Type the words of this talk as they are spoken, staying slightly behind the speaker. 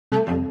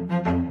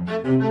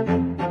Hello,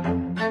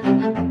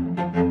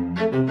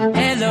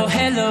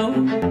 hello,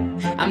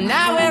 I'm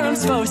not where I'm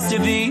supposed to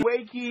be.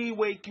 Wakey,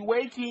 wakey,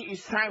 wakey,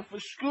 it's time for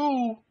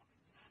school.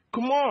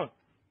 Come on.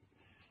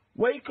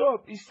 Wake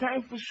up, it's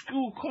time for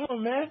school. Come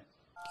on, man.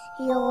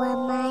 You're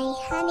my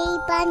honey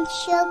bun,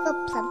 sugar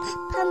plum,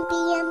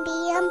 pumpy umby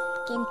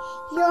umpkin.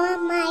 You're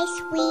my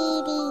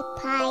sweetie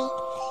pie.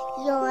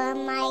 You're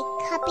my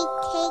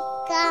cupcake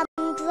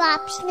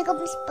gumdrop,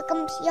 snickums,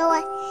 spickums.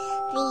 You're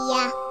the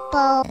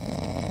apple.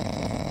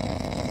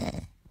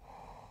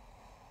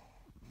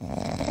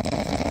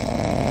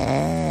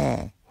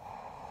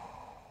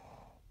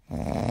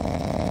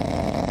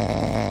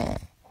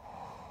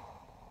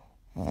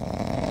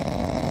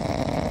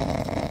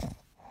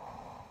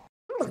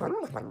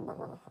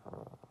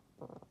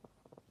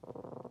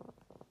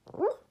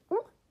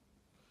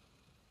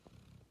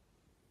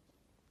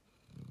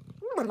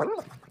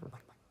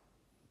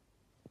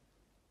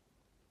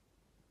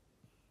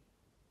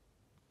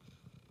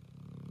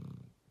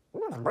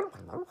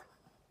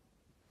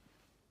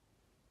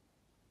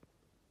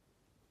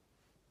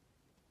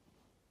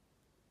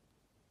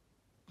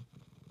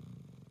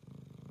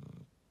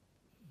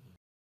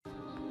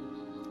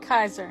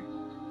 Kaiser,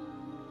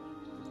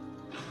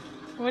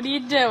 what are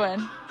you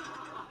doing?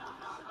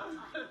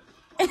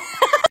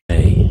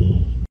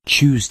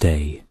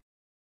 Tuesday,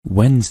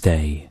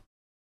 Wednesday,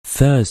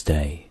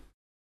 Thursday,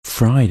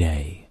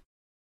 Friday,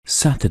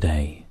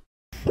 Saturday,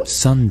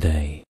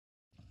 Sunday.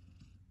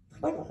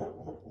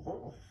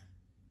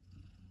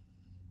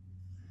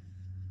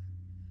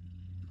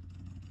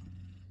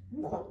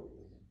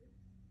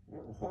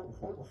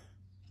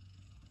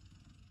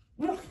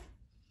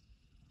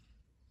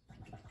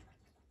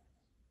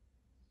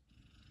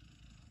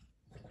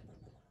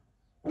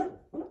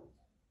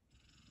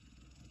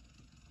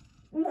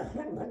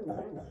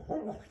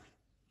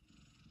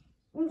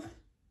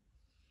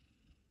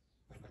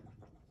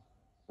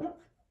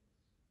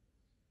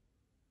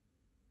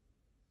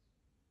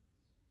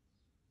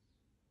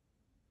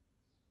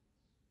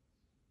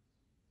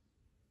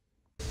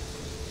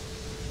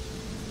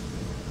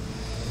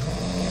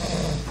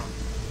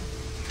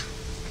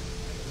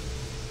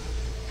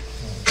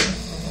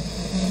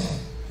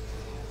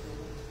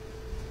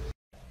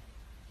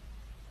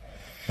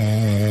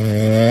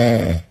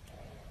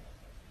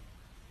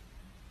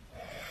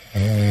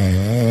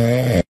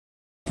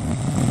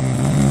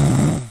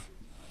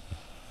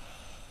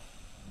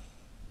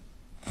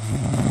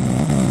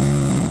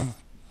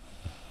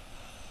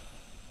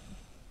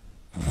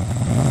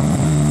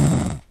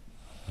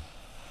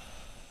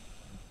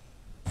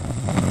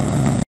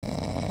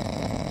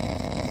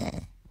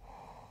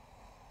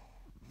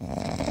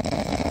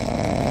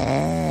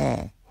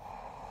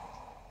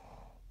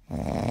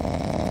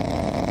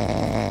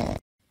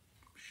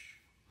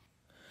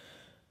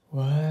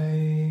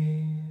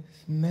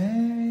 Wise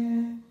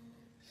men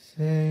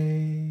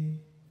say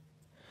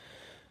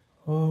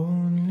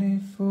only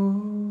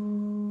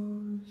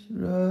fools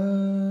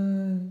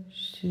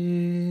rush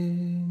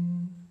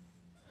in,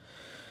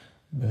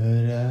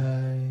 but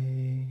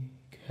I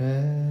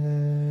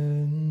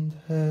can't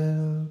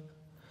help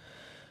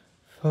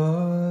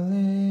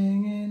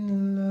falling in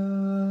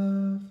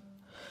love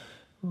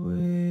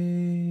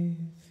with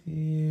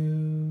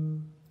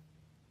you.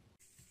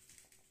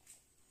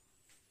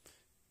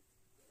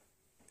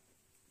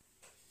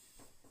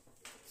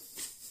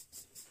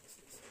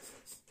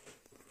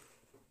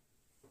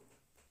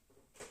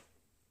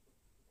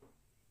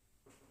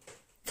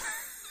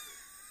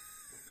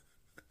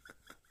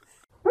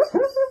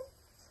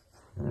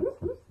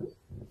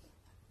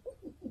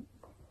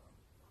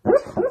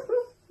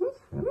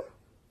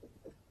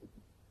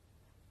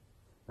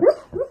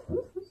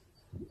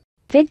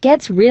 If it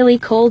gets really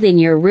cold in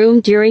your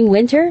room during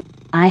winter,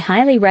 I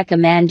highly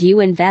recommend you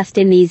invest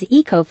in these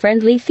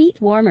eco-friendly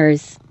feet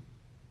warmers.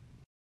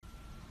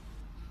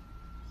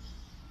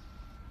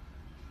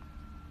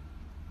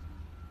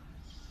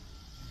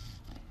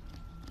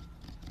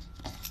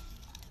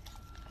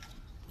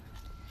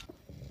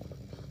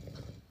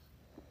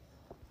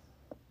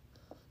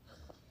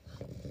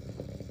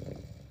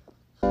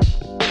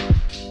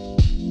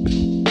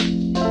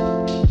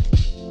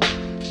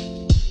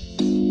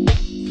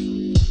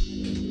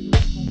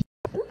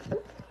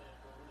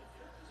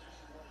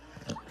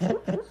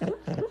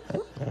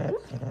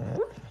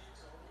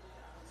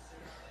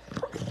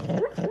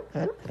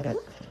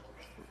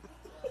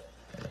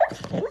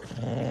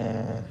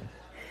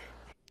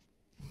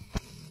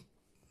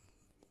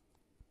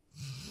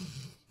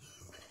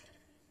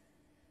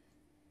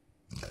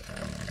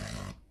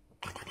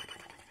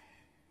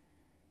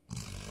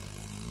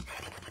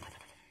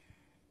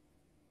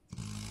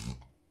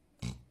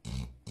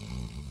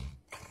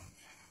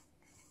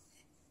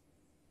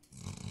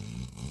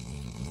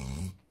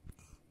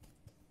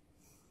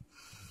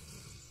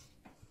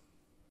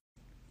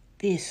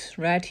 This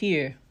right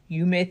here,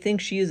 you may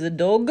think she is a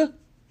dog.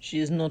 She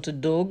is not a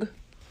dog.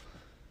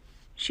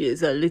 She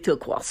is a little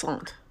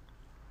croissant.